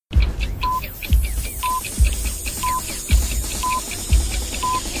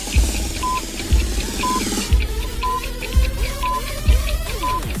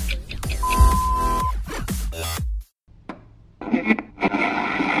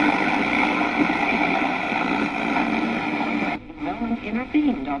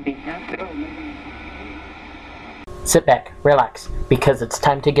intervened on behalf of... Sit back, relax, because it's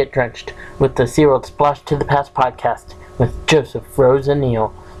time to get drenched with the Zero Splash to the Past podcast with Joseph, Rose, and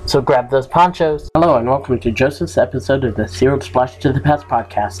Neil. So grab those ponchos. Hello and welcome to Joseph's episode of the Zero Splash to the Past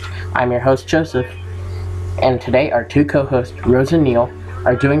podcast. I'm your host, Joseph, and today our two co-hosts, Rose and Neil,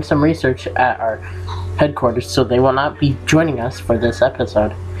 are doing some research at our headquarters, so they will not be joining us for this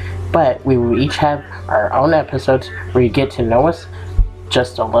episode. But we will each have our own episodes where you get to know us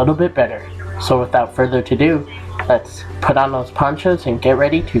just a little bit better. So without further ado, let's put on those ponchos and get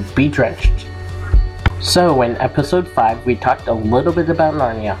ready to be drenched. So in episode 5, we talked a little bit about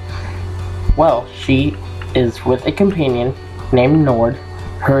Narnia. Well, she is with a companion named Nord.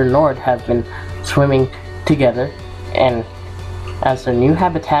 Her and Nord have been swimming together, and as their new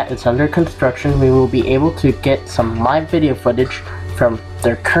habitat is under construction, we will be able to get some live video footage from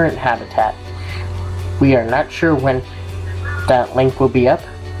their current habitat. We are not sure when that link will be up,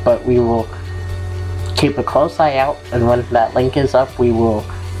 but we will keep a close eye out, and when that link is up, we will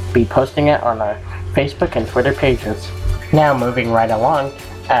be posting it on our Facebook and Twitter pages. Now moving right along,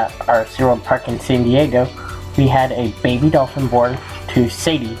 at our SeaWorld Park in San Diego, we had a baby dolphin born to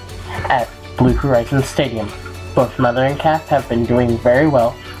Sadie at Blue Horizon Stadium. Both mother and calf have been doing very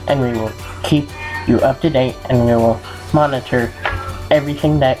well, and we will keep you up to date, and we will monitor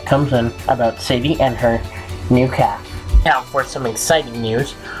everything that comes in about Sadie and her new calf. Now for some exciting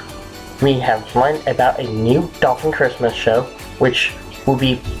news, we have learned about a new Dolphin Christmas show, which will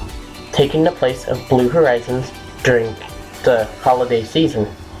be taking the place of Blue Horizons during the holiday season.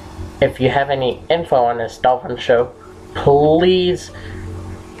 If you have any info on this dolphin show, please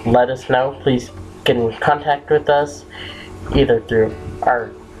let us know. Please get in contact with us either through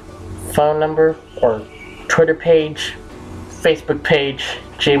our phone number or Twitter page, Facebook page,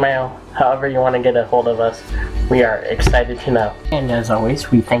 Gmail, however you want to get a hold of us. We are excited to know. And as always,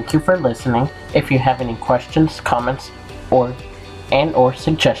 we thank you for listening. If you have any questions, comments, or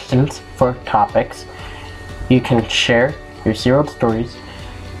suggestions for topics, you can share your SeaWorld stories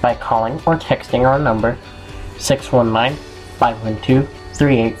by calling or texting our number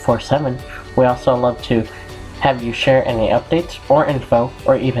 619-512-3847. We also love to have you share any updates or info,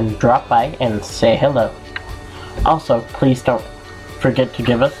 or even drop by and say hello. Also, please don't forget to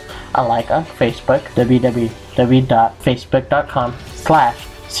give us a like on Facebook,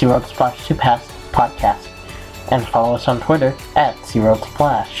 www.facebook.com/SeaWorld Splash to Pass podcast, and follow us on Twitter at SeaWorld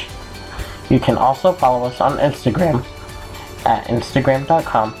Splash. You can also follow us on Instagram at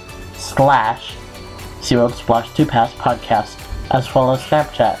instagram.com/SeaWorld Splash to Pass podcast, as well as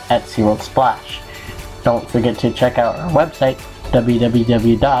Snapchat at SeaWorld Splash. Don't forget to check out our website,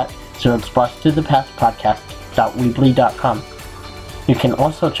 www.SeaWorld-SplashToThePastPodcast.weebly.com. You can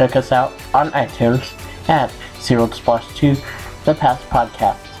also check us out on iTunes at SeaWorld Splash to the Past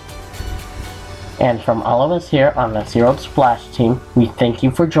podcast. And from all of us here on the SeaWorld Splash team, we thank you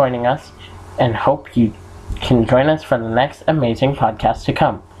for joining us and hope you can join us for the next amazing podcast to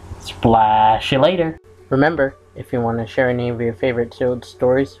come. Splash you later! Remember, if you want to share any of your favorite SeaWorld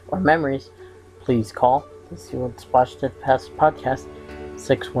stories or memories, please call the SeaWorld Splash to the Past podcast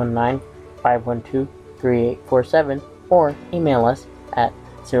 619-512-3847 or email us at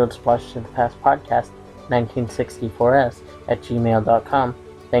SeaWorldSplashToThePastPodcast1964s@gmail.com.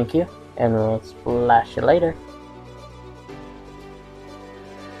 Thank you, and we'll splash you later.